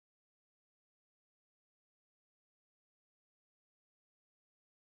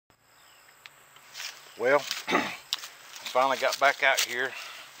Well, I finally got back out here.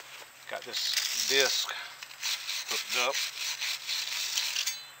 Got this disc hooked up.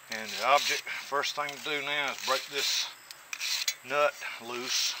 And the object, first thing to do now is break this nut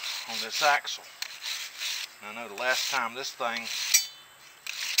loose on this axle. And I know the last time this thing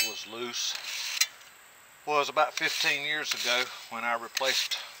was loose was about 15 years ago when I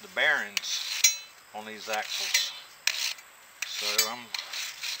replaced the bearings on these axles. So I'm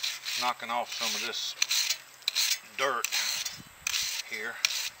knocking off some of this dirt here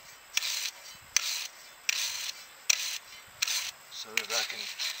so that I can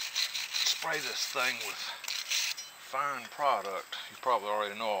spray this thing with fine product. You probably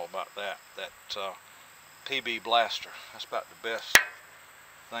already know all about that. That PB Blaster. That's about the best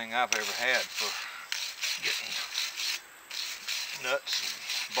thing I've ever had for getting nuts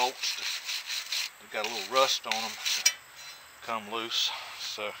and bolts that got a little rust on them to come loose.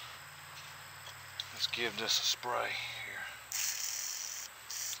 So let's give this a spray here.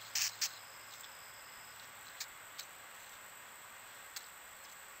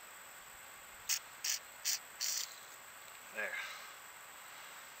 There.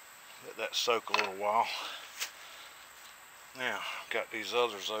 Let that soak a little while. Now, I've got these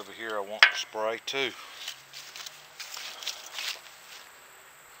others over here I want to spray too.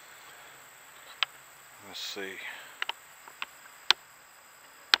 Let's see.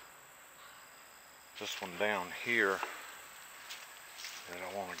 This one down here that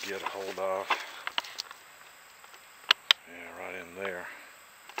I want to get a hold of. Yeah, right in there.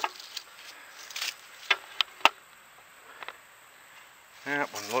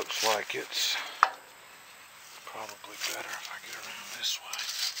 That one looks like it's probably better if I get around this way.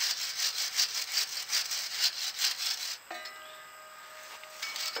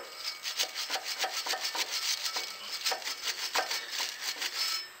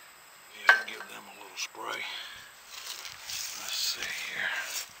 Yeah, I'll give them a little spray. Let's see here.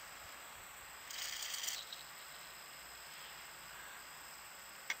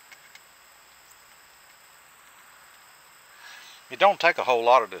 It don't take a whole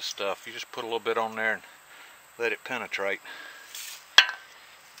lot of this stuff. You just put a little bit on there and let it penetrate.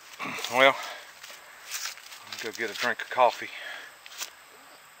 Well, I'll go get a drink of coffee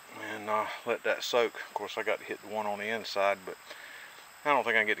and let that soak. Of course, I got to hit the one on the inside, but I don't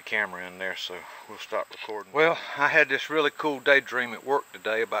think I can get the camera in there, so we'll stop recording. Well, I had this really cool daydream at work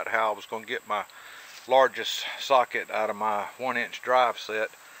today about how I was going to get my largest socket out of my 1-inch drive set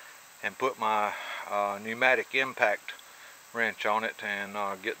and put my pneumatic impact wrench on it and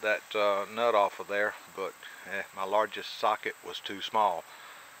get that nut off of there, but my largest socket was too small.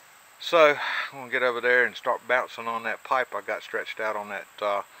 So I'm going to get over there and start bouncing on that pipe I got stretched out on that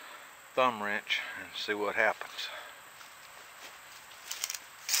thumb wrench and see what happens.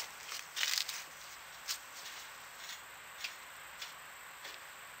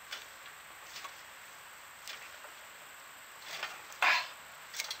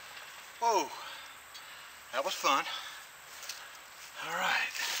 Whoa, that was fun. All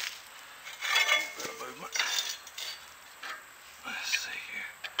right, a bit of movement. Let's see here.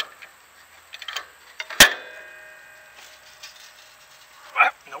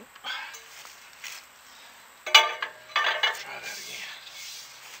 Nope. Try that again.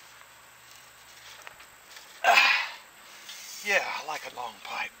 Yeah, I like a long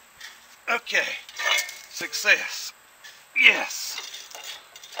pipe. Okay, success. Yes.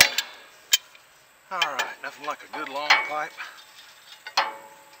 All right, nothing like a good long pipe.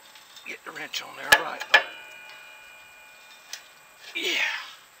 Get the wrench on there right. Yeah.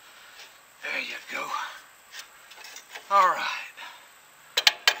 There you go. All right.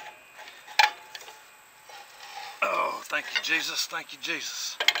 Oh, thank you, Jesus. Thank you,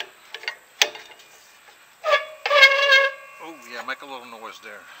 Jesus. Oh, yeah, make a little noise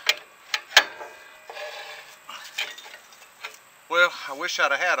there. Well, I wish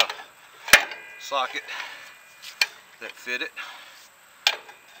I'd have had a socket that fit it.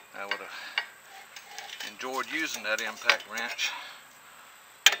 I would have enjoyed using that impact wrench,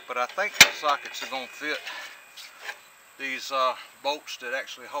 but I think the sockets are going to fit these bolts that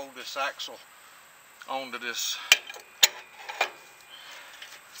actually hold this axle onto this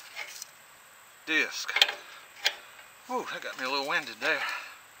disc. Ooh, that got me a little winded there,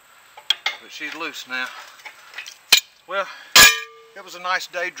 but she's loose now. Well, it was a nice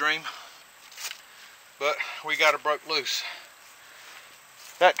daydream, but we got her broke loose.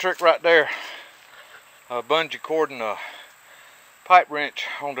 That trick right there, bungee cording a pipe wrench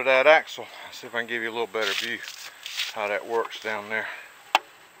onto that axle. Let's see if I can give you a little better view how that works down there.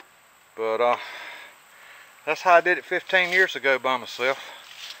 But that's how I did it 15 years ago by myself,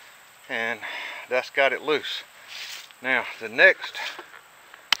 and that's got it loose. Now the next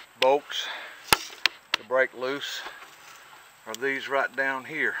bolts to break loose are these right down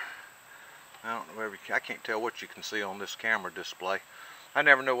here. I don't know, I can't tell what you can see on this camera display. I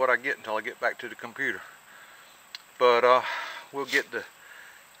never know what I get until I get back to the computer. But we'll get the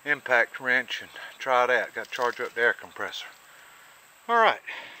impact wrench and try that. Got to charge up the air compressor. Alright,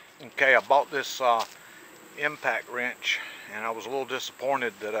 okay, I bought this impact wrench, and I was a little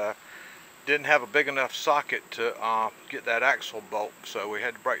disappointed that I didn't have a big enough socket to get that axle bolt, so we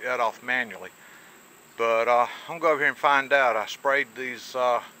had to break that off manually. But I'm going to go over here and find out. I sprayed these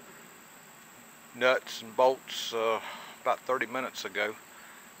nuts and bolts about 30 minutes ago.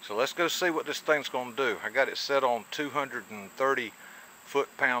 So let's go see what this thing's going to do. I got it set on 230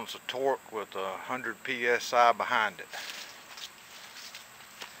 foot-pounds of torque with 100 psi behind it.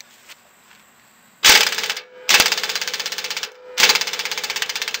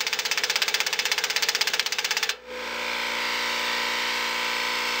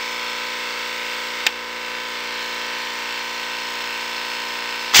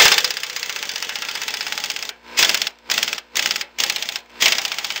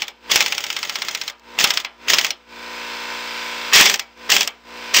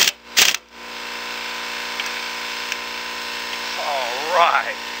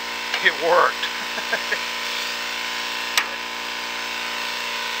 Alright, it worked.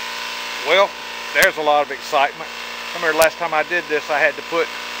 Well, there's a lot of excitement. Remember last time I did this, I had to put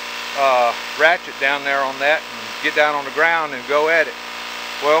ratchet down there on that and get down on the ground and go at it.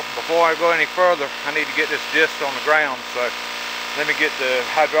 Well, before I go any further, I need to get this disc on the ground, so let me get the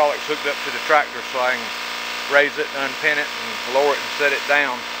hydraulics hooked up to the tractor so I can raise it, unpin it, and lower it and set it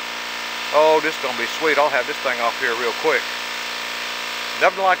down. Oh, this is going to be sweet. I'll have this thing off here real quick.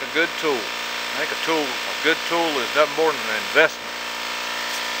 Nothing like a good tool. I think a good tool is nothing more than an investment.